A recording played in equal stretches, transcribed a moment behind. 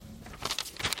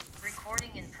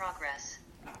Recording in progress.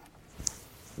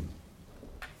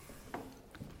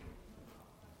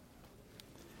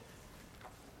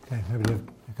 Okay, everybody have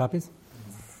your copies?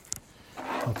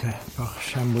 Okay, Baruch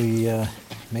Hashem, we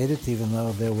made it, even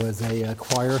though there was a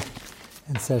choir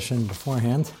in session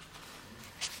beforehand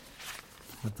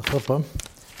at the chuppah.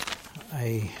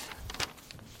 I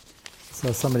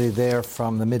saw somebody there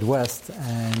from the Midwest,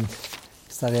 and he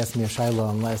started asking me a shayla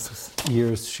on last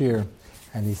year's shir,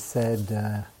 and he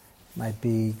said, might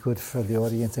be good for the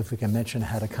audience if we can mention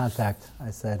how to contact. I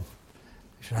said,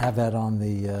 we should have that on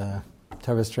the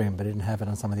Torah stream, but I didn't have it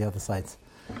on some of the other sites.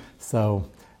 So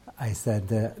I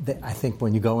said, I think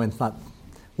when you go in, it's not,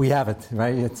 we have it,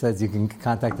 right? It says you can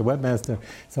contact the webmaster.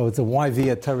 So it's a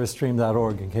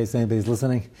yv@torahstream.org, in case anybody's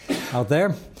listening out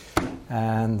there.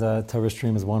 And Torah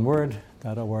stream is one word,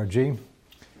 .org. And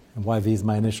YV is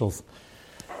my initials.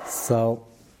 So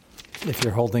if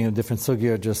you're holding a different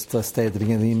sugya, just stay at the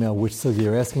beginning of the email which sugya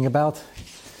you're asking about,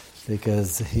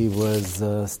 because he was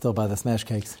still by the smash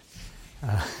cakes.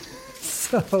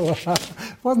 So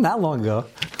it wasn't that long ago.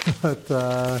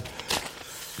 But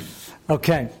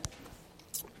okay.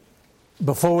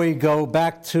 Before we go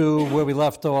back to where we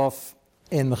left off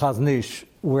in the Chazon Ish,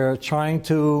 we're trying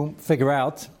to figure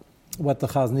out what the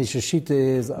Chazon Ish's shita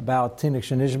is about Tinik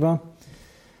Shenishba.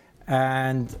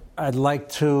 And I'd like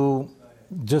to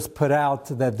just put out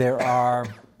that there are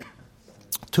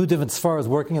two different sfaras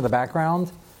working in the background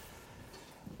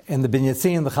in the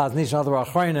Binyatzin, the Chazon Ish, and other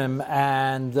Achronim,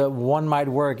 and one might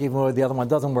work even though the other one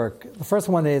doesn't work. The first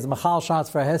one is Machal Shatz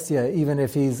for Hesia, even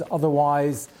if he's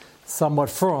otherwise somewhat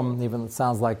frum, even it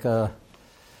sounds like a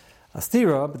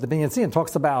stira, but the Binyatzin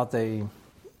talks about they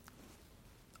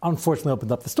unfortunately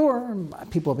opened up the store,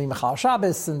 people being Machal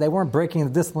Shabbos, and they weren't breaking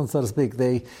the discipline, so to speak.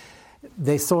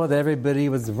 They saw that everybody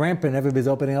was rampant, everybody's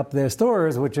opening up their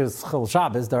stores, which is Chil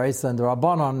Shabbos, Daraisa and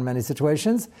Rabbanon in many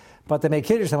situations, but they made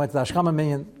Kiddush, they went to the Ashkama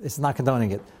Minyan, it's not condoning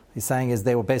it. He's saying is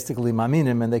they were basically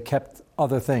Maminim and they kept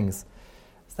other things.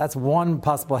 So that's one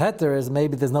possible heter, is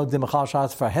maybe there's no Dimachal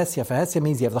Shabbos for Hesia. For Hesia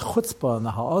means you have the chutzpah and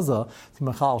the ha'azah to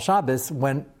Machal Shabbos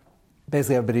when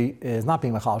basically everybody is not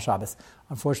being Machal Shabbos.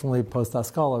 Unfortunately,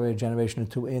 post-Haskal, already a generation or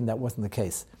two in, that wasn't the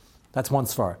case. That's one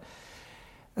svar.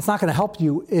 It's not going to help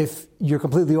you if you're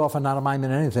completely off and not a mime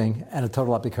in anything and a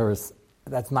total apikuris.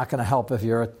 That's not going to help if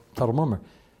you're a total mummer.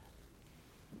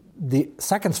 The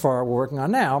second svar we're working on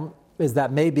now is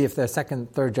that maybe if they're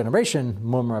second, third generation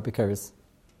mummer apikuris,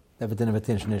 they have a din of a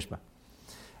tinish nishma.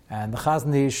 And the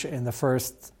Chazon Ish in the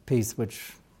first piece,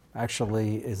 which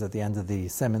actually is at the end of the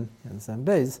Siman, in the Siman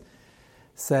Beis,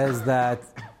 says that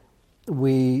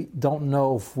we don't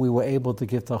know if we were able to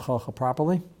give Tachacha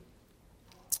properly,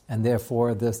 and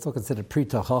therefore they're still considered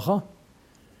pre-Tachacha.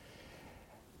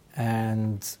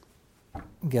 And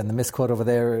again, the misquote over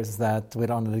there is that we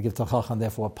don't need to give Tachacha and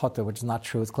therefore a potter, which is not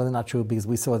true. It's clearly not true because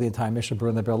we saw the entire Mishnah Berurah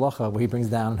in the Be'er Halacha where he brings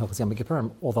down Hilchos Yom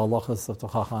Kippurim, all the halachas of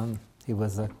Tachacha, and he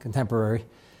was a contemporary.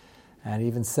 And he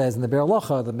even says in the Be'er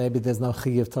Halacha that maybe there's no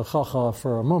chiyuv Tachacha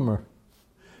for a mummer.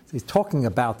 So he's talking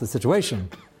about the situation.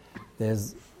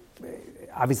 There's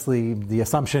obviously the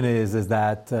assumption is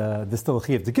that there's still a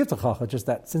chiyuv to give Tachacha, just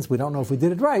that since we don't know if we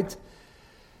did it right,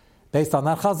 based on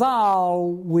that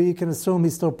Chazal, we can assume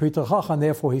he's still pre-Tachacha, and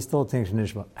therefore he's still a Tinik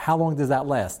Shenishba. How long does that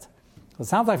last? So it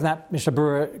sounds like that Mishnah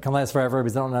Berurah can last forever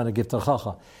because they don't know how to give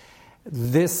Tachacha.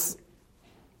 This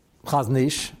Chazon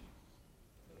Ish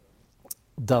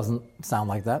doesn't sound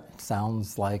like that.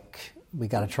 Sounds like we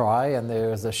got to try, and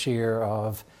there's a sheer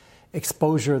of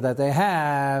exposure that they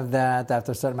have that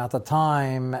after a certain amount of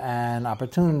time and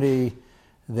opportunity,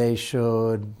 they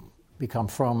should become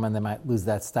frum and they might lose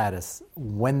that status.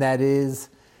 When that is,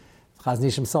 Chazon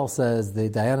Ish himself says the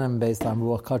Dayanim, based on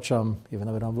Ruach Kacham, even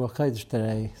though we don't have Ruach Kodesh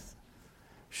today,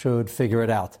 should figure it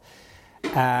out.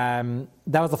 That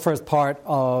was the first part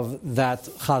of that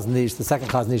Chazon Ish, the second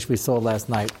Chazon Ish we saw last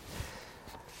night.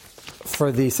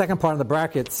 For the second part of the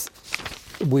brackets,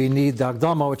 we need the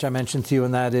Akdama, which I mentioned to you,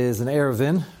 and that is an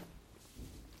eruvin.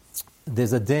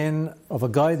 There's a din of a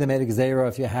guy that made a gzeira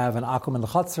if you have an akum in the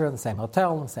chutzner, in the same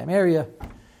hotel, in the same area.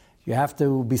 You have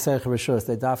to be seich rishus.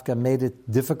 They dafka made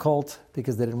it difficult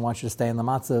because they didn't want you to stay in the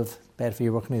matzav. Bad for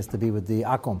your ruchnius to be with the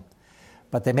akum.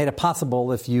 But they made it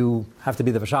possible if you have to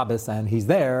be the Shabbos and he's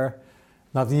there,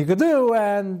 nothing you could do,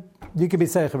 and you could be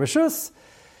seich rishus.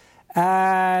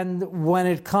 And when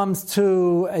it comes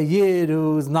to a yid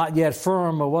who's not yet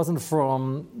frum or wasn't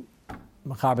frum,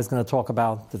 Machaber is going to talk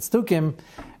about the tztukim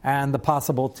and the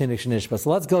possible Tinik Shenishba. So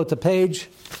let's go to page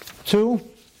 2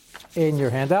 in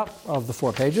your handout of the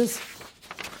 4 pages.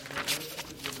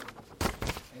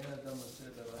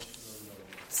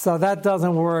 So that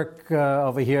doesn't work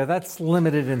over here. That's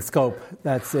limited in scope.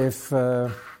 That's if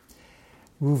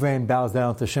Reuven bows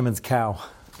down to Shimon's cow.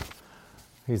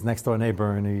 He's next door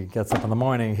neighbor and he gets up in the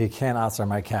morning, he can't answer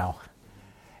my cow.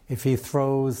 If he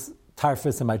throws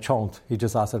tarfus in my chont, he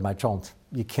just answered my chont.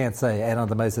 You can't say, Einon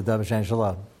D'Meisa Dav Shen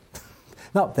Shalom.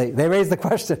 No, they raise the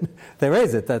question. They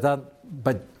raise it.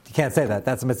 But you can't say that.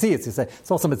 That's a Metzias. You say,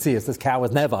 it's also Metzias. This cow was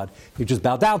Nevad. You just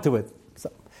bow down to it.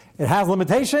 So it has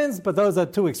limitations, but those are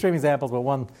two extreme examples where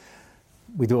one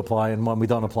we do apply and one we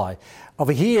don't apply.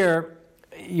 Over here,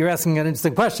 you're asking an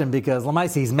interesting question because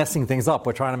Lamaisi, he's messing things up.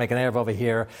 We're trying to make an Erev over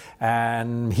here,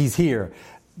 and he's here.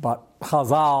 But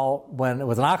Chazal, when it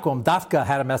was an Akum, Dafka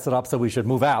had to mess it up, so we should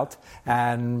move out.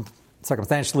 And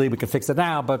circumstantially, we can fix it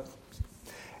now, but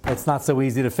it's not so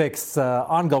easy to fix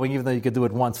ongoing, even though you could do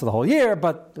it once for the whole year.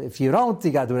 But if you don't,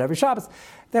 you got to do it every Shabbos.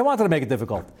 They wanted to make it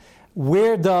difficult.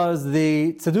 Where does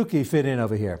the Tzeduki fit in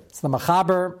over here? So the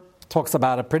Mechaber talks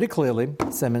about it pretty clearly.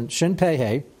 Siman Shin Pei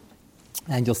Hey.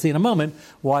 And you'll see in a moment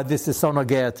why this is so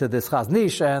nogea to this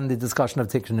Chaznish and the discussion of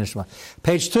Tikkun Nishma.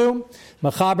 Page 2,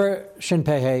 Mechaber Shin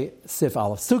Pei Hey Sif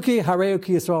Aleph. Suki Hareu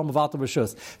Ki Yisrael Mavatal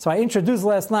Rishus. So I introduced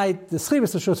last night the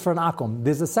Schibus Rishus for an Akum.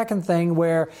 There's a second thing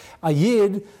where a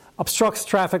Yid obstructs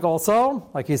traffic also.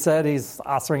 Like you said, he's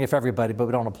answering it for everybody, but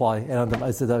we don't apply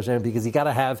because you got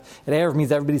to have, an Erev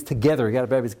means everybody's together. You got to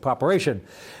have everybody's cooperation.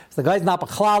 So the guy's not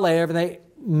B'chlal Erev, and they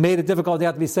made it difficult. You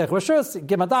have to be Sech Rishus,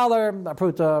 give him $1,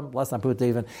 Pruta, less than Pruta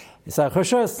even. Sech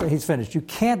Rishus, he's finished. You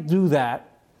can't do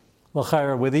that with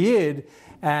a Yid,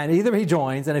 and either he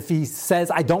joins, and if he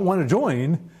says, I don't want to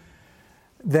join,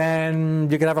 then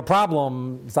you can have a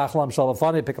problem. Zachlam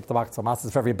Shalafani, pick up the box of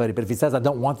masses for everybody. But if he says, I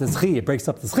don't want this Chiyah, it breaks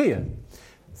up the Chiyah.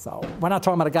 So we're not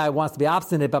talking about a guy who wants to be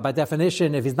obstinate, but by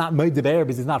definition, if he's not Meid Debeir,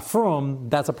 because he's not Frum,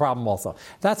 that's a problem also.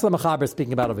 That's what the Mechaber is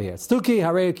speaking about over here. Stuki,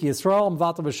 Harei Ki Yisrael,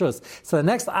 Mvatal Rishus. So the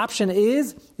next option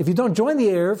is, if you don't join the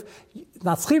Erev,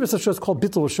 not Schibus Rishus, called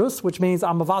Bittul Rishus, which means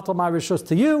I'm Mvatal my Rishus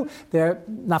to you. They're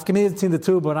nafkamid between the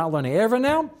two, but we're not learning Erev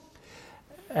now.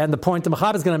 And the point the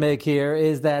Mechaber is going to make here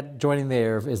is that joining the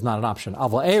Erev is not an option.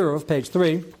 Aval Erev, page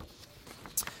 3,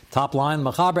 top line,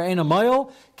 Mechaber Eina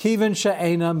Moyel, Kivin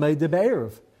She'eina Meide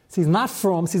Be'erev. So he's not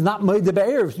from, so he's not Meide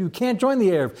Be'erev. You can't join the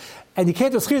Erev. And you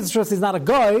can't do Schibus Rishus, he's not a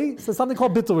guy, so something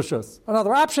called Bittul Rishus.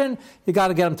 Another option, you got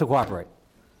to get him to cooperate.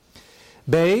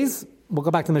 Beis, we'll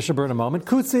go back to Mishnah Berurah in a moment.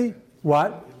 Kutzi,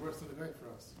 what? He's worse than the guy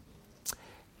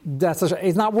for us.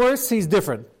 He's not worse, he's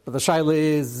different. But the shaila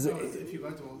is... No, if you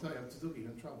went to Multai, I'm Tzeduki,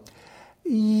 you're in trouble.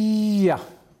 Yeah.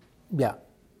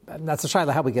 And that's a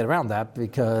shaila how we get around that,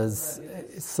 because...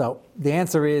 So, the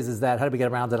answer is that how do we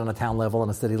get around it on a town level, on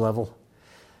a city level?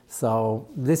 So,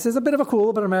 this is a bit of a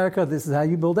cool, but in America, this is how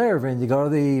you build Eruvin. You go to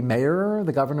the mayor,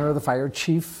 the governor, the fire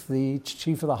chief, the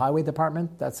chief of the highway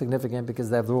department. That's significant because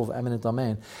they have the rule of eminent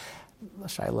domain.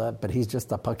 Shaila, but he's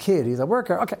just a pakid, he's a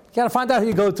worker. Okay, you got to find out who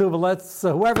you go to, but let's,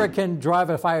 whoever can drive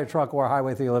a fire truck or a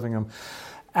highway through your living room.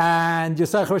 And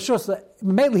Yisach Rishus,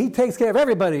 mainly he takes care of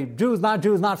everybody. Jews,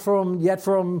 not from, yet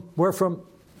from, we're from.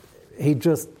 He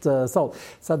just sold.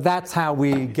 So that's how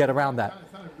we get around that.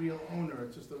 It's not a real owner,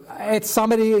 it's just a... It's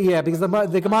somebody, yeah, because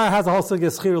the Gemara has a whole sugya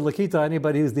schir lakita,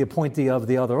 anybody who's the appointee of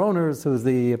the other owners,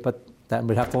 but that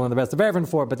we'd have to learn the rest of Eruvin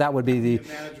for, but that would be the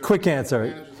quick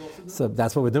answer. So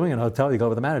that's what we're doing in a hotel. You go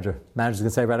with the manager. Manager's going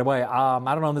to say right away, I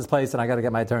don't own this place and I got to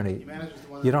get my attorney.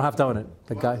 You don't have to own it.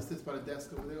 The guy sits by the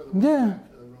desk over there, yeah.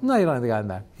 No, you don't have the guy in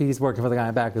the back. He's working for the guy in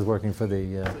the back who's working for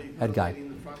the head guy.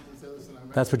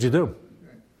 That's what you do.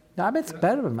 No, I mean, it's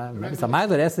better than maybe some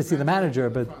Milo has to see the manager,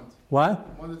 but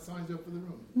what? One that signs up for the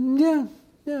room. Yeah.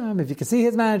 I mean, if you can see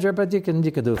his manager, but you can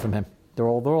do it from him. They're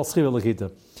all schira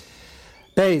l'kita.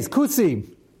 Beis kutsi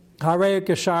harei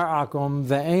kashar akum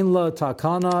ve'ein lo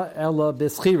takana ella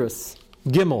b'schiras.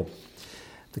 Gimel.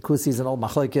 The kutsi is an old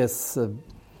machlekes.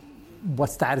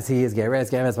 What status he is,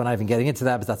 Geres. We're not even getting into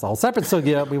that, but that's a whole separate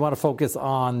sugya. We want to focus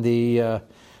on the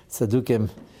Sadukim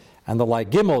and the like.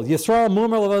 Gimel Yisrael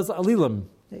murmur lavaz alilim.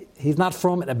 He's not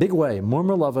from in a big way.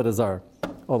 Murmur lavad azar.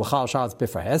 Or l'chal shas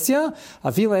b'frahesia.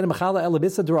 Avil ein mechala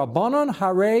elabitza d'Rabbanon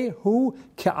harei hu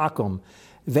ke'akum.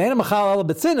 Ve'en mechala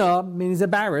elabitzina means he's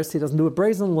embarrassed. He doesn't do it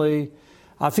brazenly.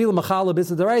 Avil mechala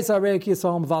elabitza d'Reisa harei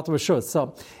ki'yisrael m'vatal rishus.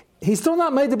 So he's still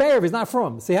not made the be'er. He's not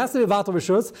from. So he has to be vatal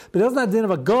rishus, but he doesn't have the din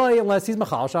of a guy unless he's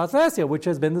mechal shas b'frahesia, which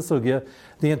has been the sugya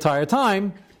the entire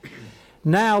time.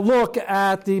 Now look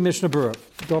at the Mishnah Berurah.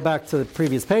 Go back to the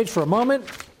previous page for a moment.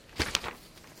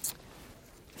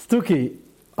 Stuki,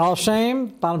 al shem,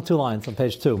 bottom 2 lines on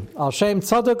page 2. Al shem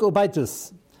tzaduk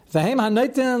ubaitus. Vehem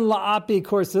hanaitin la'api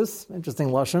courses. Interesting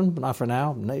lashon, but not for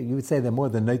now. You would say they're more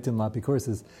than naitin la'api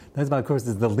courses. That's about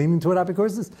courses. They're leaning toward api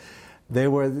courses. They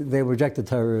rejected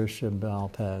Torah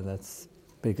Shebal Peh. That's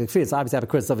pretty good. It's obviously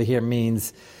Abakris over here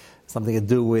means something to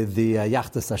do with the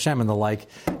Yachtas Hashem and the like.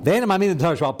 They ain't mean the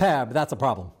Torah Shebal Peh, but that's a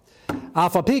problem.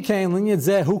 Alpha Pikain Linyad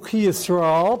Zeh Huki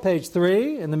Yisrael, page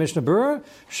 3 in the Mishnah Berurah.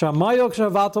 Shamayok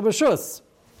Shavato B'Shus.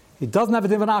 He doesn't have a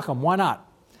Divan Acham. Why not?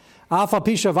 Alpha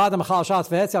Pisha Vadam Chal Shas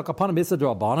Ve'etzi Al Kapanim B'Isa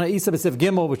Drabana. Isa B'Sif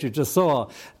Gimel, which you just saw.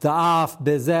 Da'af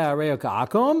B'Zeh Areo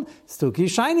Ka'akum. Stuki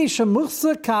Shiny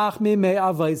Shemuchsa Kach Mimei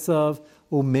Avaisav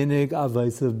Uminig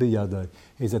Avaisav B'Yadai.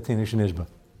 He's a Tinish Nishba.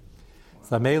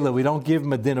 So Mela, we don't give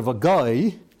him a din of a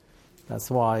guy. That's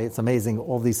why it's amazing,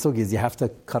 all these sugis, you have to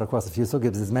cut across a few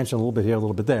sugis. It's mentioned a little bit here, a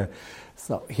little bit there.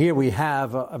 So here we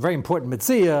have a very important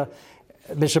mitzvah.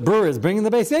 Mishnah Berurah is bringing the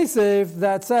Beis Yosef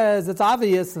that says it's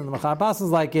obvious, and the Machar Passos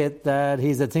like it, that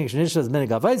he's a Tinish Nishba,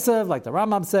 Minig Avaisav, like the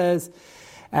Rambam says,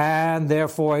 and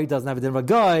therefore he doesn't have a din of a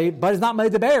guy, but he's not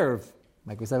made the Erev.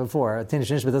 Like we said before, a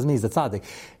Tinish Nishba doesn't mean he's a tzaddik.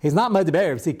 He's not made the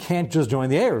Erev, so he can't just join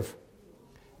the Erev.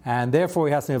 And therefore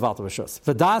he has to be involved with Rishus.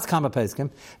 V'das kama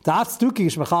peskim, da'af stuki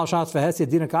shmechal shatz v'hesya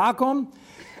dina ka'akum,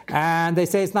 and they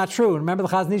say it's not true. Remember the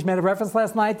Chaz Nish made a reference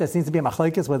last night? There seems to be a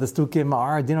machlekes whether stukim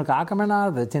are dina ka'akum or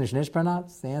not, the tinish nishba or not.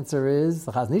 The answer is,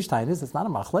 the Chaz Nish tainis, it's not a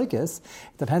machlekes.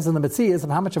 It depends on the mitzias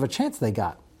of how much of a chance they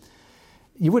got.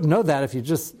 You wouldn't know that if you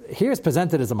just, here it's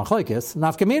presented as a machlekes.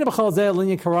 Nafkamina b'chol zeh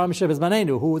linyan karam sheb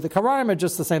ezmanenu, who the karam are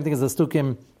just the same thing as the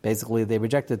stukim. Basically, they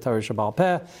rejected Torah Shebal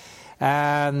Peh.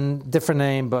 And different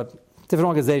name, but different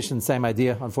organization, same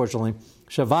idea, unfortunately.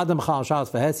 Shavadim chal shas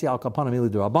v'hesi al kapanim ili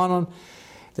d'Rabbanan.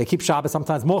 They keep Shabbos,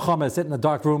 sometimes mocham, sit in a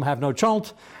dark room, have no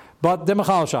chont, but they're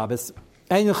mechal Shabbos.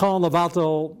 Ein yachal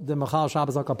levatel, the mechal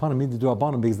Shabbos al kapanim ili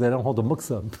d'Rabbanan, because they don't hold the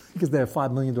muksa, because there are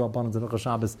 5 million d'Rabbanan in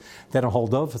Shabbos they don't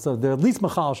hold of. So they're at least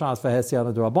mechal shas v'hesi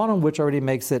al d'Rabbanan, which already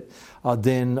makes it a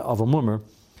din of a mummer.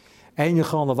 Ein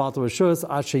yachal levatel rishus,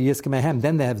 asher yiskemehem,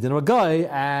 then they have din of a guy,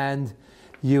 and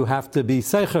you have to be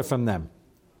seicher from them.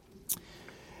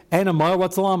 Einamar,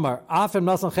 what's the lamar? Afim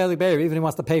nasan chelik beir, even if he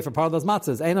wants to pay for part of those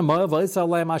matzahs. Einamar, v'isar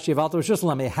leim ashi yivalta rishus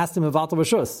lam. He has to move out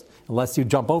rishus, unless you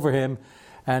jump over him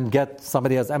and get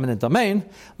somebody has eminent domain.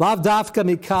 Lav dafka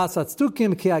mikas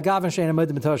atztukim ki agav and shein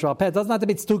amodim b'torah shebal peh. It doesn't have to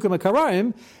be tztukim or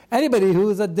karaim. Anybody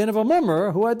who is a din of a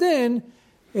mummer, who a din,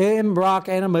 Imrak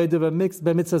and a mixed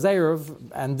b'mitzvahs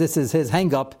erev, and this is his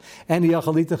hang-up, and the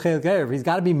yachalita chelik erev. He's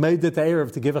got to be made to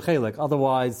erev to give a chelik.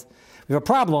 Otherwise, we have a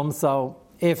problem. So,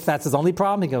 if that's his only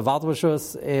problem, he can have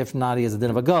rishus. If not, he is a din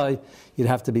of a guy. You'd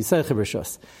have to be seicher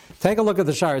rishus. Take a look at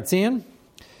the Sha'ar Tzion,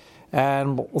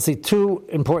 and we'll see two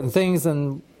important things.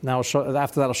 And now, after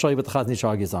that, I'll show you what the Chaz Nish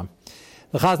argues on.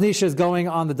 The Chaz Nish is going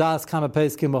on the Das Kama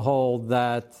Peskim hold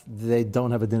that they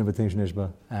don't have a din of a Tinish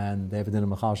Nishba, and they have a din of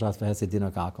Machal Shas V'Hesya din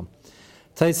of Kakum.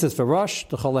 Taisis for Rosh,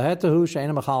 the Cholahetahu,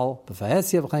 Sheina Machal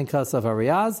V'Hesya V'Chain Kasav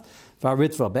Hariyaz,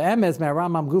 V'Aritva. Be'emez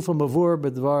me'aramam gufa mavur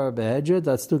b'dvar be'hedjed,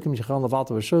 that's Stukim Shechon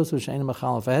Levalta V'Shus, Sheina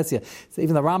Machal V'Hesya. So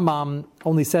even the Rambam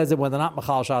only says it when they're not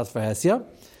Machal Shas V'Hesya.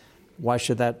 Why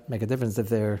should that make a difference if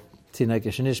they're Tinei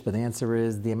Keshinish? But the answer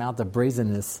is the amount of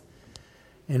brazenness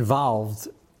involved.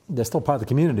 They're still part of the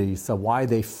community, so why are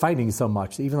they fighting so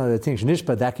much? Even though they're Tinish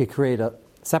Nishba, that could create a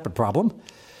separate problem.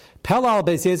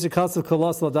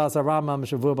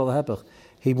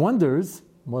 He wonders,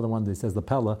 more than wonders, he says the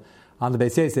Pella, on the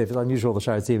Beis Yosef, it's unusual the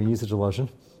Sha'ar Tzion use such a lotion,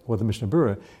 or the Mishnah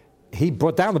Berurah. He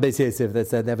brought down the Beis Yosef that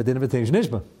said they have a din of a Tinish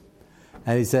Nishba.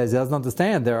 And he says he doesn't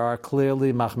understand. There are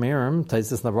clearly Machmirim,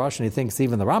 Taisis Navash, and he thinks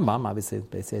even the Rambam, obviously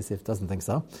Beis Yosef doesn't think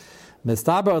so.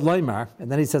 Mistaber Leimar,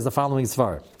 and then he says the following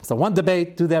svar. So one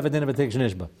debate, do they have a din of a Tinish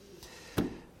Nishba?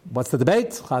 What's the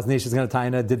debate? Chaz Nish is going to tie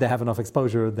in, did they have enough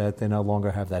exposure that they no longer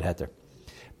have that heter?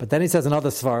 But then he says another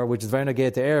svar, which is very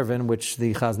negate to eruvin, which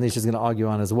the Chaz Nish is going to argue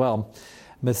on as well.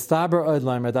 Mistaber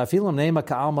Leimar, dafilim neima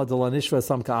ka'alma delanishva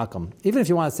sam ka'akum. Even if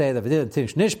you want to say that if they did a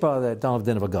Tinish Nishba, they don't have a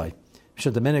din of a guy.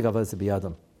 Should the minig of us be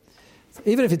adam?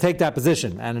 Even if you take that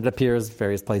position, and it appears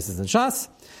various places in Shas,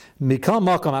 Mikal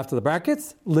Malcolm after the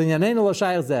brackets, Linyaneinu lo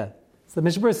shayir zeh. So the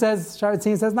Mishnah Berurah says, Sha'ar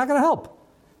Tzion says, not going to help.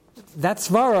 That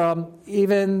svara,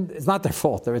 even, it's not their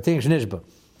fault. They're a Tinish Nishba.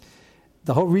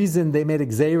 The whole reason they made a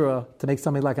gzeira to make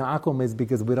something like an akum is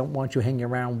because we don't want you hanging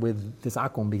around with this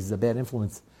akum because it's a bad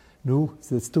influence. No,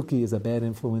 so the stuki is a bad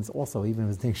influence also, even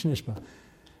if it's Tinish Nishba.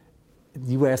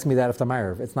 You ask me that after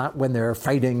Ma'ariv. It's not when they're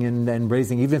fighting and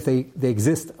raising, even if they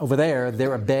exist over there,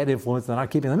 they're a bad influence, they're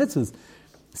not keeping the mitzvahs.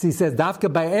 So he says,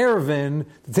 Dafka by eruvin,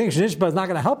 the Tinish Nishba is not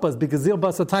going to help us because zil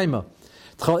basa taima.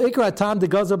 So we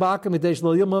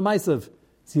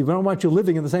don't want you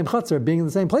living in the same chutzner, being in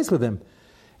the same place with him.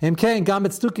 Even though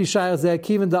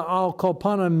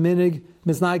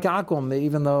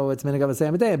it's minig of a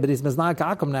same day, but he's miznai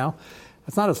ka'akum now.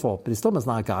 That's not his fault, but he's still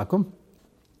miznai ka'akum.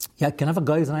 Yeah, can have a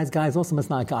guy who's a nice guy is also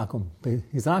misnai akum.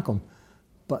 He's akum.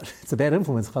 But it's a bad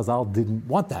influence. Chazal didn't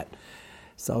want that.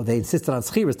 So they insisted on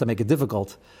schiras to make it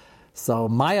difficult. So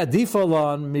Maya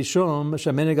difalon mishum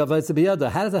sheminig avayse biyada.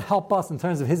 How does it help us in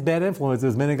terms of his bad influence?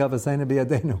 Is minig avayse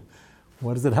biyadenu?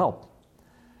 What does it help?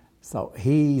 So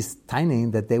he's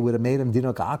taining that they would have made him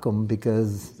dino ka'akum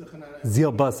because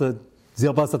zil basa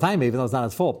time, even though it's not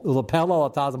his fault.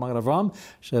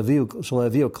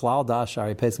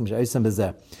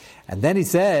 And then he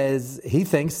says he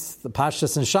thinks the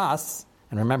pashtus and shas,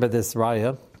 and remember this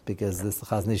raya because this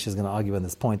Chaznish is going to argue on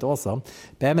this point also.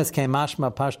 Be'emes came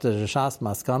mashma pashtus shas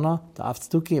maskana to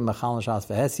afstuki machal shas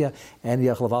v'hesya and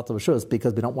yachlavato b'shus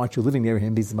because we don't want you living near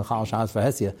him. He's machal shas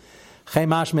v'hesya. So he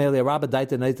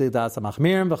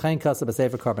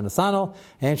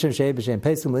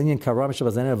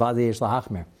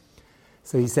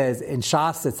says, in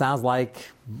Shas, it sounds like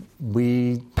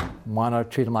we want to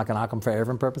treat him like an akum for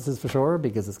eruvin purposes for sure,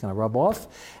 because it's going to rub off.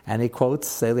 And he quotes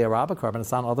Seili Araba, Karban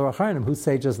Asan, other Acharonim, who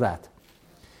say just that.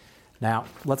 Now,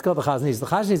 let's go to the Chaznish. The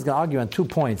Chaznish is going to argue on 2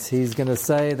 points. He's going to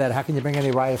say that how can you bring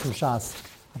any raya from Shas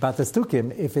about this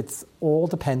tukim if it's all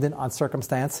dependent on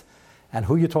circumstance and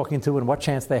who you're talking to and what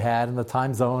chance they had and the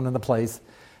time zone and the place.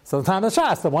 So the time of the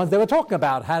Shas, the ones they were talking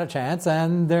about had a chance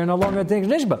and they're no longer a Ting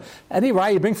Nishba. Any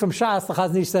raya you bring from Shas, the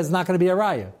Chaznish says is not going to be a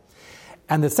raya.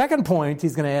 And the second point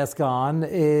he's going to ask on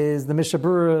is the Mishnah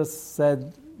Berurah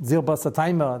said, Zil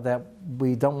Basataima, that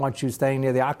we don't want you staying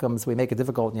near the Akam, so we make it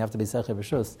difficult and you have to be Secheh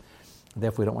B'Shus.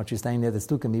 Therefore we don't want you staying near the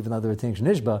Stukim even though they're a Ting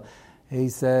Nishba. He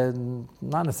said,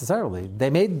 not necessarily. They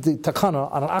made the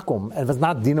Takana on an Akum, and if it's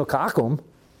not Dino Ka'akum,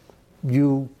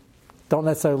 you don't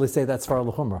necessarily say that's Farah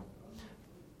L'Chumrah.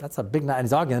 That's a big, and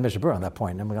he's arguing the Mishnah Berurah on that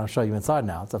point, and we're going to show you inside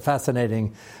now. It's a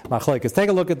fascinating machlokes. Take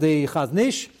a look at the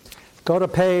Chaznish. Go to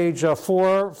page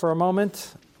 4 for a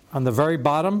moment, on the very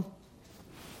bottom.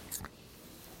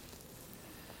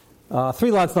 3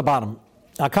 lines on the bottom.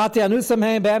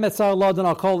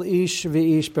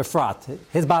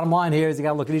 His bottom line here is you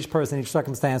got to look at each person, each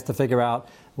circumstance to figure out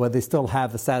whether they still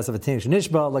have the status of a tinish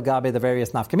nishba, lagabe, the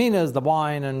various nafkaminas, the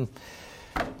wine, and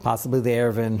possibly the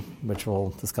eruvin, which we'll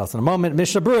discuss in a moment.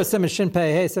 Mishnah Berurah Siman Shin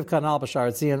Pei Hey Sivkan Al Bashar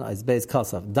Tzion is Beis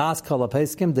Kasav Das Kol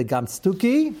Peskim the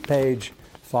Gamstuki, page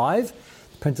 5.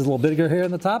 Print is a little bigger here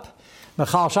in the top.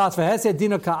 Mechal Shas v'Hesed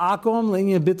Dino Ka'akum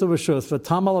Linya Bitul Rishus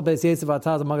v'Tamal Beis Yetziv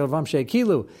Ataz Magaravam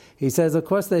Shekilu. He says, of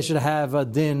course, they should have a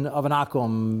din of an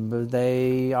akum.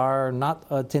 They are not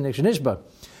a tinish nishba.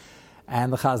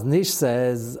 And the Chaznish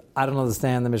says, I don't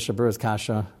understand the Mishnah Berurah's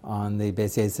kasha on the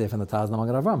Beis Yetziv and the Taz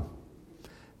Magaravam.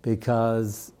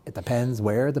 Because it depends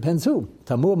where, it depends who.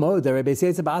 Tamur Mo, there Beis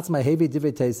Yetziv Ba'atzma Hevi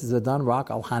Divites is a done rock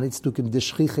al Hanit Stukim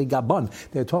Dishchichi Gabon.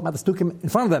 They're talking about the Stukim in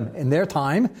front of them, in their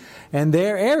time, and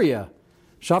their area.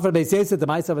 Shafar Beis Yetziv the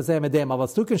Ma'asav Aseh Medem Aval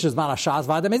Stukim Shizman Shas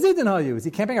V'Adam Ezidin Hayu. He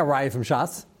can't bring a riot from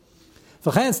Shas.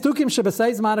 V'chein Stukim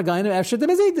Shebasei Zman Agayim Efshir Dem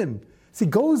Ezidim. So he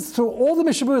goes through all the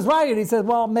Mishnah Berurah's riot. He says,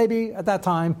 well, maybe at that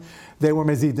time they were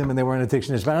Mezidim and they were in a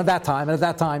Tikshnish. But at that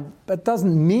time, that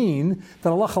doesn't mean that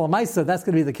Allah Chalamaisa, that's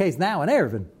going to be the case now in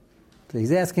Eruvin. So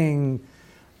he's asking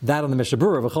that on the Mishnah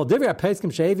Berurah. V'chol Divya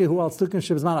Peskim She'evi Hu Al Stukim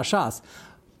Shebazman Ashas.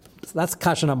 So that's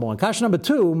kasha number 1. Kasha number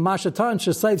 2, Mashatan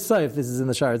Shesayf Sayf. This is in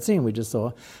the Sharat Scene we just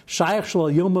saw. Shayach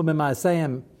Shalal Yomba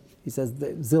B'Ma'aseyim. He says,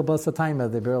 Zilba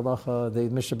Satayma, the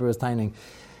Mishnah Berurah is timing.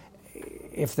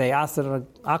 If they asked it an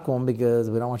akum because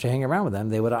we don't want you hanging around with them,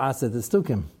 they would have asked it the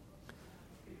stukim.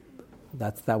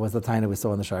 That was the taina we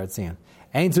saw in the Sharat Scene.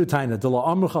 Ein zu taina delo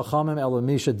amru chachamim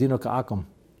elamisha dino ka'akum.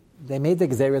 They made the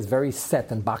gezeres very set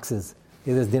in boxes.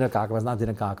 Either it's dino ka'akum, it's not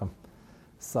dino ka'akum.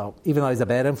 So even though he's a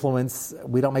bad influence,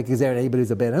 we don't make gezer anybody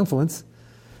who's a bad influence.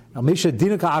 Elamisha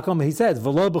dino ka'akum. He says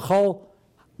v'lo b'chol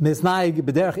misnaig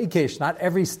b'derech ikesh. Not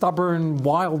every stubborn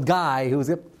wild guy who's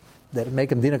that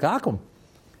make him dino ka'akum.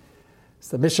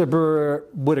 So Mishnah Berurah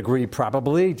would agree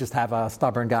probably, just have a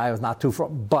stubborn guy who's not too far.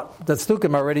 But the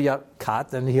Stukim already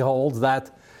cut, and he holds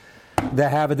that they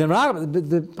have a din.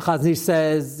 The Chaznish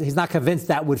says he's not convinced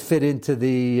that would fit into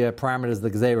the parameters of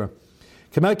the Gezerah.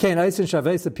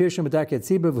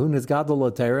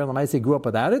 He grew up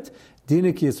without it. And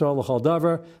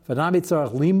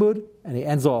he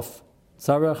ends off.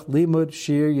 Sarach limud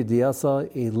shir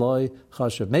yidiyasa eloi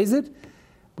chashav mezid.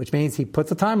 Which means he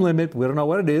puts a time limit. We don't know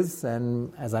what it is.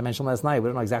 And as I mentioned last night, we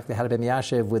don't know exactly how to be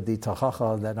miyashiv with the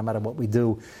tachacha, that no matter what we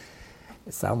do,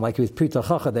 it sounds like he was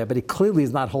pre-tachacha there, but he clearly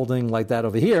is not holding like that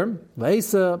over here. And if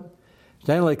they're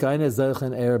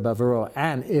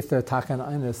takan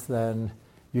einis, then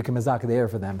you can mizak the air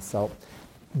for them. So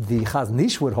the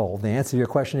Chaznish would hold. The answer to your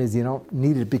question is you don't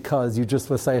need it because you just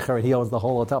was Seicher and he owns the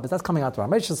whole hotel. But that's coming out to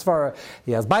Ramesh's Svara.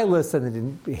 He has Bailis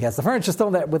and he has the furniture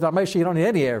still there. With Ramesh, you don't need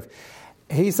any Erev.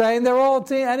 He's saying they're all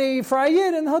any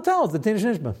Frayid in hotels, the Tinish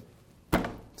Nishma.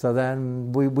 So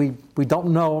then we don't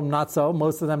know, not so.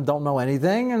 Most of them don't know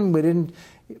anything, and we don't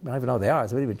even know who they are.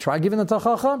 So we didn't even try giving the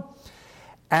Tachacha.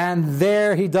 And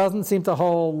there he doesn't seem to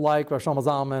hold like Rosh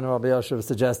Zalman or Rabbi Yosef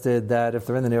suggested that if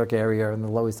they're in the New York area, in the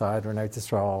Lower East Side or in Eretz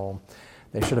Yisrael,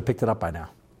 they should have picked it up by now.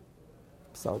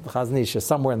 So the Chaznish is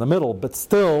somewhere in the middle, but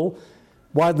still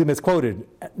widely misquoted.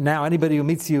 Now anybody who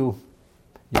meets you,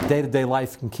 your day-to-day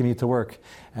life can commute to work,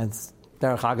 and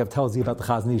Derech Agav tells you about the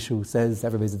Chaznish who says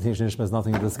everybody's a Tinish Nishma, there's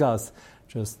nothing to discuss.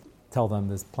 Just tell them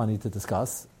there's plenty to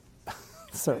discuss.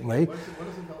 Certainly. What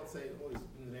does the belt say always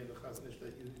in the name of Chaznish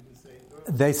that you can say?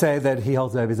 They say that he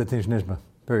holds everybody's a Tinish Nishma.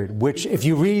 Period. Which, if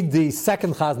you read the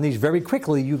second Chaznish very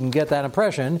quickly, you can get that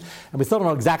impression. And we still don't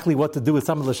know exactly what to do with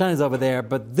some of the Lashonis over there,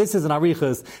 but this is an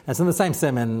Arichas, and it's in the same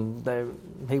simon.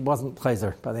 He wasn't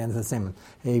Chayzer by the end of the simon.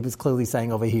 He was clearly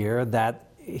saying over here that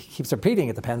he keeps repeating,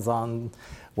 it depends on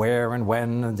where and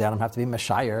when, and they don't have to be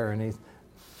Meshayir, and he's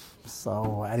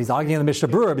arguing in the Mishnah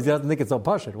Berurah, but he doesn't think it's so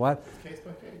pashut. What? Case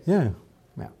by case. Yeah.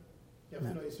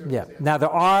 Now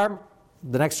there are,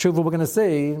 the next tshuva we're going to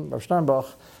see, Rav Sternbach,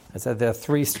 I said there are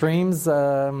 3 streams,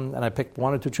 and I picked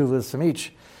 1 or 2 tshuvas from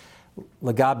each.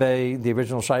 Lagabe, the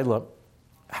original Shaila,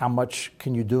 how much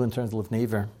can you do in terms of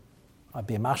Lifneiver?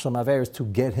 Be a mashal maveris to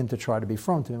get him to try to be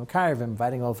frum, to be makayev,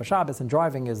 inviting over for Shabbos, and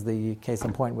driving is the case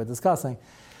in point we're discussing.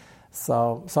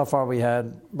 So far we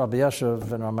had Rabbi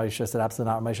Yashav and Ramesha said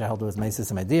absolutely not. Ramesha held to his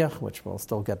Mesis and Mediach, which we'll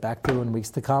still get back to in weeks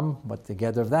to come, what the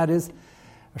gather of that is.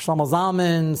 Shlomo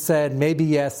Zalman said maybe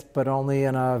yes, but only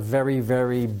in a very,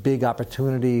 very big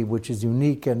opportunity, which is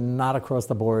unique and not across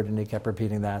the board, and he kept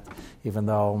repeating that, even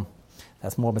though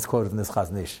that's more misquoted than this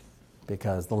Chaznish,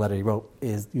 because the letter he wrote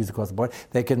is used across the board.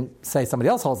 They can say somebody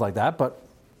else holds like that, but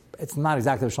it's not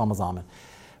exactly Shlomo Zalman.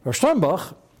 Rav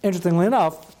Sternbach, interestingly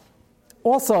enough,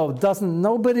 also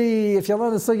nobody, if you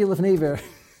learn the Sugya Lifneiver,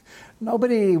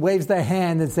 nobody waves their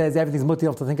hand and says everything's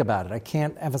mutil to think about it. I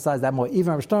can't emphasize that more.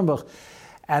 Even Rav Sternbach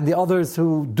and the others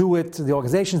who do it, the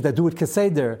organizations that do it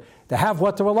keseder, they have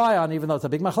what to rely on, even though it's a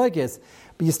big machlekes.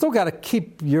 But you still got to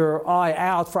keep your eye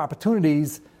out for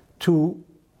opportunities to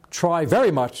try very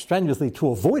much strenuously to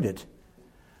avoid it.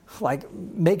 Like,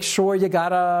 make sure you got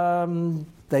to...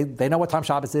 They know what time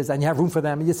Shabbos is, and you have room for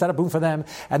them, and you set up room for them,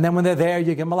 and then when they're there, you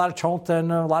give them a lot of chont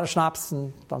and a lot of schnapps,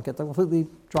 and don't get them completely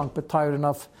drunk, but tired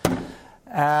enough.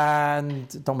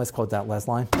 And don't misquote that last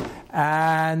line.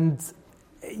 And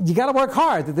you got to work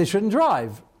hard that they shouldn't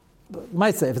drive.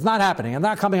 Might say, if it's not happening and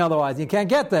not coming otherwise, you can't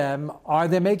get them. Are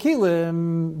there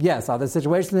mekilim? Yes. Are there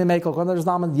situations they make?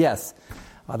 Yes.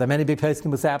 Are there many big places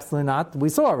who say absolutely not? We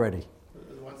saw already.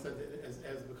 The one said that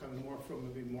as becoming more from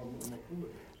maybe more cool.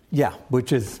 Yeah,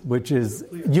 which is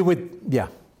you would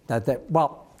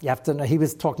well, you have to know. He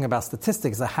was talking about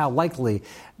statistics of how likely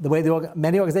the way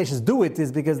many organizations do it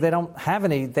is because they don't have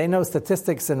any. They know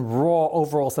statistics and raw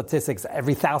overall statistics.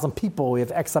 Every 1,000 people, we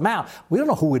have X amount. We don't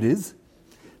know who it is.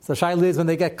 So Shaila is when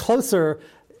they get closer,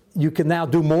 you can now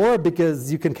do more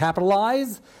because you can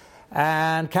capitalize.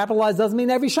 And capitalize doesn't mean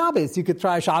every Shabbos. You could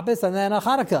try Shabbos and then a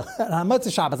Hanukkah, and a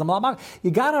Motzei Shabbos.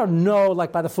 You got to know,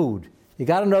 like by the food. You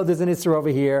got to know there's an Isser over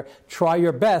here. Try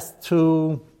your best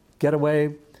to get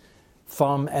away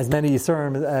from as many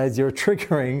Yisurim as you're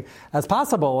triggering as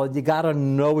possible. You got to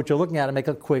know what you're looking at and make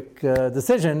a quick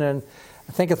decision and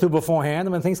think it through beforehand.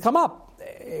 And when things come up,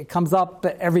 it comes up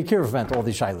every Kiruv event, all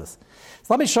these shilas. So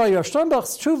let me show you.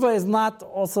 Sternbach's tshuva is not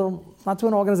to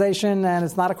an organization, and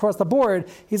it's not across the board.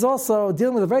 He's also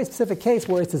dealing with a very specific case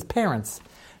where it's his parents.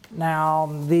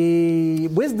 Now, the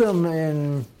wisdom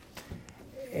in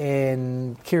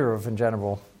Kiruv in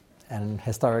general and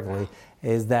historically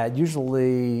is that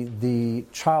usually the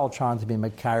child trying to be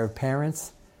Makayev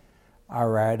parents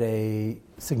are at a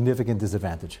significant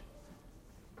disadvantage.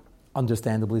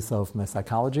 Understandably so from the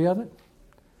psychology of it.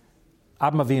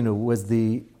 Avraham Avinu was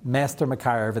the master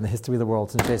Makayev in the history of the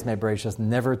world since Beis Bereshis,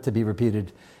 never to be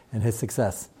repeated in his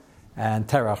success. And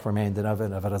Terach remained in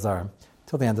Avodah Zarah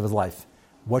till the end of his life.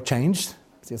 What changed?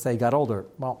 So you say he got older.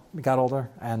 Well, he got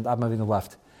older and Avraham Avinu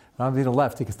left. When Avraham Avinu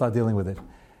left, he could start dealing with it.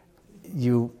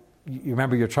 You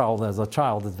remember your child as a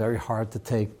child, it's very hard to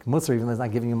take Musar, even though he's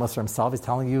not giving you Musar himself, he's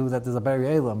telling you that there's a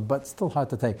Beri Elam, but still hard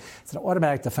to take. It's an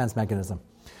automatic defense mechanism.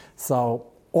 So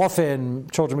often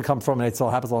children become from, and it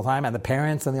still happens all the time, and the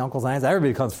parents and the uncles and aunts,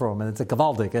 everybody comes from, and it's a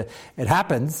gavaldik. It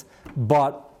happens,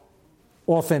 but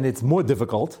often it's more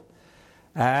difficult,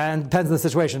 and depends on the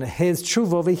situation. His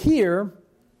tshuva over here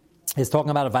is talking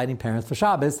about inviting parents for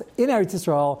Shabbos in Eretz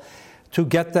Yisrael to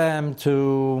get them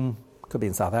to, could be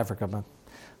in South Africa, but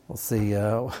we'll see,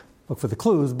 look for the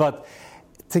clues, but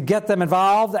to get them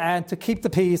involved and to keep the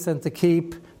peace and to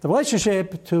keep the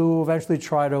relationship, to eventually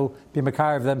try to be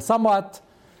makar of them somewhat.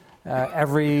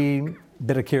 Every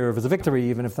bit of kiruv is a victory,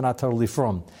 even if they're not totally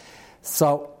frum.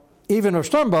 So even Rosh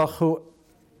Sternbach, who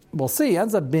we'll see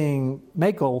ends up being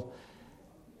makel,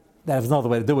 there's no other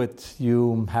way to do it.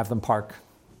 You have them park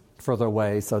further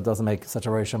away so it doesn't make such a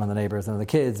rishon on the neighbors and the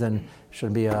kids, and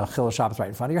shouldn't be a chil Shabbos right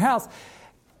in front of your house.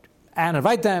 And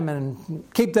invite them and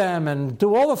keep them and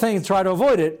do all the things to try to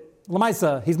avoid it.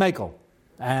 L'maisa, he's makel.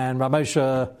 And Rav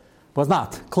Moshe was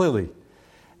not, clearly.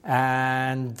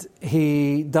 And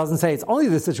he doesn't say it's only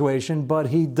this situation, but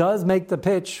he does make the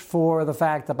pitch for the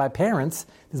fact that by parents,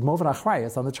 there's more of an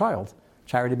achrayus on the child.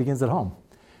 Charity begins at home.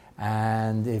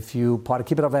 And if you part of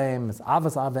kibbut aveim, it's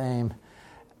avos aveim,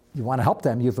 you want to help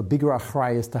them, you have a bigger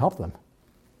achrayus to help them.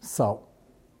 So,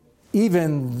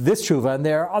 even this tshuva, and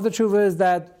there are other tshuvas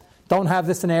that don't have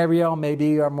this scenario,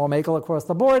 maybe are more makel across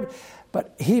the board,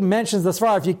 but he mentions this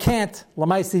far, if you can't,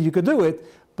 lamaisi, you could do it,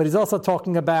 but he's also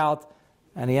talking about,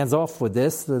 and he ends off with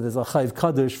this, there's a chayv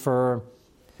kaddish for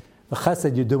the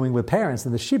chesed you're doing with parents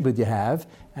and the shibud you have,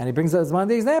 and he brings as one of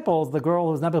the examples, the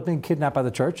girl who's never been kidnapped by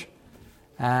the church,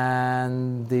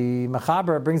 and the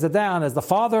mechaber brings it down as the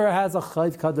father has a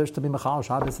chayv kaddish to be mechal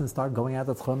Shabbos and start going out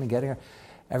the tchum and getting her.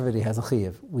 Everybody has a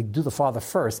chiyuv. We do the father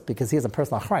first because he has a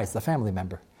personal achrayus, the family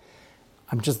member.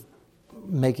 I'm just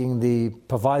making the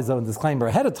proviso and disclaimer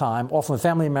ahead of time. Often with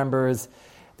family members,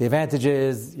 the advantage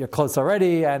is you're close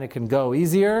already and it can go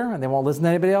easier and they won't listen to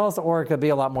anybody else, or it could be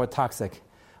a lot more toxic,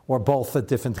 or both at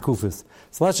different kufas.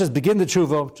 So let's just begin the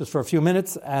tshuva just for a few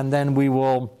minutes and then we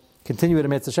will continue it in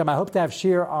Mitzvah Hashem. I hope to have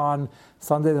shir on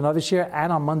Sunday, the Navi shir,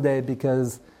 and on Monday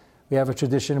because we have a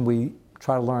tradition. We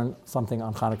try to learn something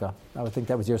on Hanukkah. I would think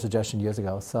that was your suggestion years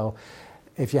ago. So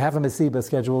if you have a mesiba,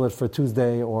 schedule it for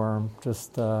Tuesday, or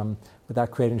just without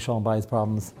creating shalom bayis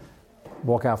problems,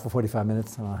 walk out for 45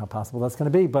 minutes. I don't know how possible that's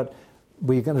going to be, but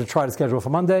we're going to try to schedule for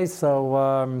Monday,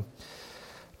 so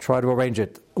try to arrange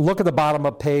it. Look at the bottom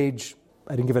of page.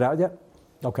 I didn't give it out yet?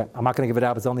 Okay, I'm not going to give it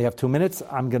out because I only have 2 minutes.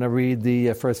 I'm going to read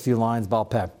the first few lines, Baal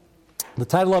Peh. The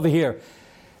title over here,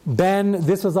 Ben,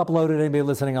 this was uploaded, anybody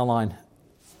listening online?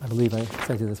 I believe I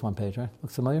sent you this one page, right?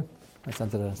 Looks familiar? I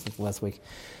sent it last week.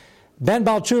 Ben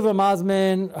Baal Tshuva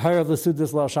Mazmin, Harav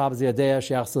L'Sudis Lo Shabbos Yadea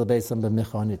She'achzil Beisam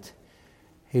B'Michonit.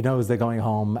 He knows they're going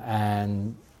home,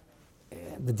 and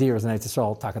the deer is in Eretz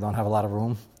Yisrael. Taka don't have a lot of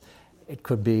room. It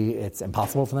could be it's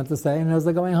impossible for them to stay and he knows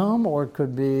they're going home, or it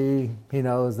could be he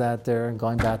knows that they're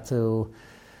going back to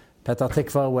Petah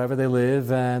Tikva, wherever they live,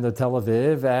 and the Tel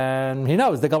Aviv, and he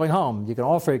knows they're going home. You can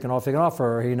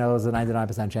offer, he knows a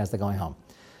 99% chance they're going home.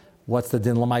 What's the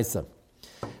din l'maisa?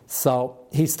 So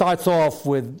he starts off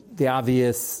with the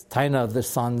obvious taina of the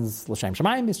sons l'shem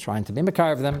shemaim. He's trying to be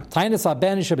makar of them. Taina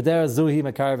saben shebeder zuhi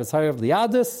makar v'sayv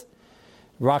liyadis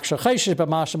rak shacheshish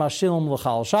b'mashem ashilum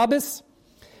l'chal Shabbos.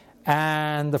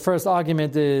 And the first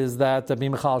argument is that to be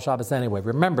mechal Shabbos anyway.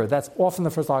 Remember, that's often the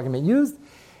first argument used.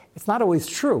 It's not always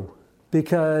true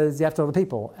because you have to know the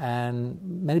people, and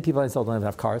many people in Israel don't even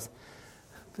have cars.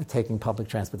 They're taking public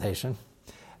transportation.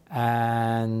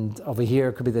 And over here,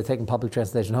 it could be they're taking public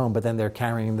transportation home, but then they're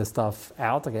carrying the stuff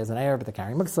out. Okay, as an air, but they're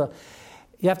carrying muksa.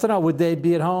 You have to know, would they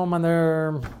be at home on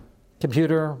their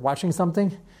computer watching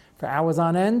something for hours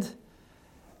on end?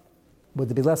 Would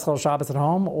there be less Chol Shabbos at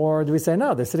home? Or do we say,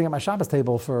 no, they're sitting at my Shabbos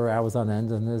table for hours on end,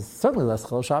 and there's certainly less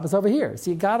Chol Shabbos over here.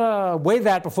 So you got to weigh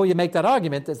that before you make that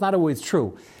argument. It's not always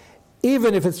true.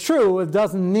 Even if it's true, it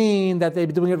doesn't mean that they'd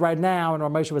be doing it right now, and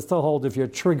Rav Moshe would still hold if you're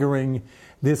triggering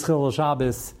this Chol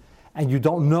Shabbos and you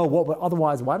don't know what would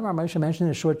otherwise. Why did Rav Moshe mention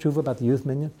in a short tshuva about the youth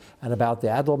minyan and about the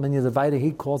adult minyan divided?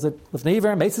 He calls it Lifnei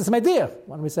Iver and Mesis Mediyah.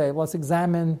 Why don't we say, let's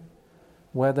examine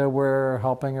whether we're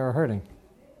helping or hurting?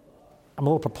 I'm a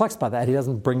little perplexed by that. He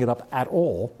doesn't bring it up at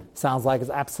all. Sounds like it's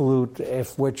absolute.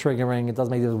 If we're triggering, it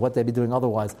doesn't make sense what they'd be doing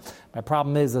otherwise. My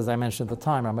problem is, as I mentioned at the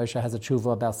time, Rav Moshe has a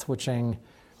tshuva about switching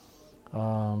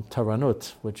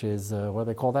Taranut, which is, what do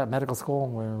they call that, medical school,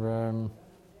 where you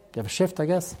have a shift, I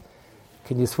guess.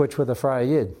 Can you switch with a Friar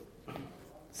Yid?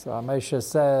 So Moshe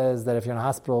says that if you're in a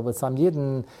hospital with some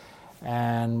Yidden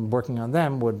and working on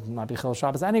them would not be Chil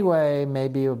Shabbos anyway,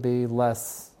 maybe it would be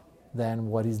less than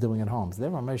what he's doing at home. So there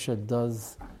Moshe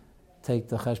does take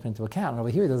the cheshbon into account. And over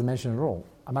here he doesn't mention it at all.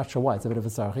 I'm not sure why. It's a bit of a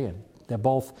tzarachian. They're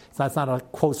both, it's not a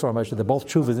quote from Moshe, they're both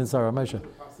chuvas inside Rav Moshe. The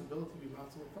possibility of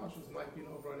not so cautious might be an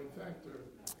overriding factor.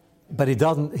 But he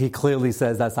doesn't, he clearly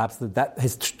says that's absolute, that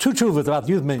his two chuvas about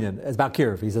youth minyan is about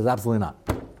kiruv. He says absolutely not.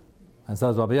 And so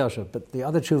is Rabbi Yosef. But the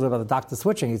other tshuva about the doctor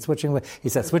switching, he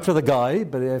said switch with a guy,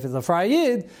 but if it's a Friar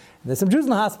Yid, there's some Jews in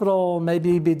the hospital,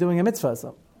 maybe be doing a mitzvah.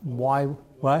 So why?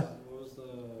 What? What was the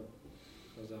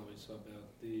chazal we saw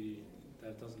about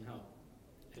that doesn't help?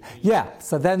 Yeah,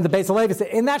 so then the Beis Halevi said,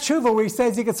 in that tshuva where he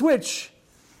says you can switch,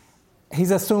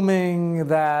 he's assuming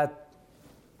that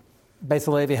Beis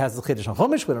Halevi has the Chiddush on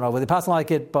Chumash. We don't know whether he passes like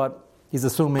it, but he's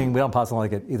assuming we don't pass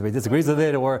like it. Either he disagrees with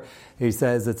it or he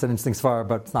says it's an interesting svara,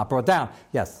 but it's not brought down.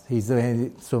 Yes, he's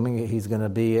assuming he's going to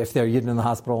be, if they're Yidden in the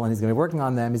hospital and he's going to be working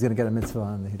on them, he's going to get a mitzvah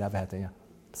and he'd have had to, yeah.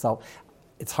 So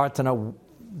it's hard to know.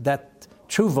 That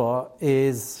tshuva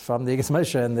is from the Yigis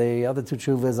Moshe, and the other two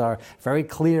tshuvas are very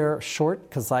clear,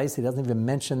 short, concise. He doesn't even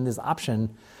mention this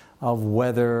option of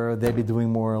whether they'd be doing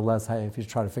more or less. Hey, if you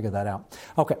try to figure that out.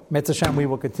 Okay, Mitzvah Shem, we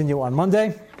will continue on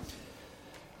Monday.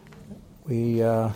 We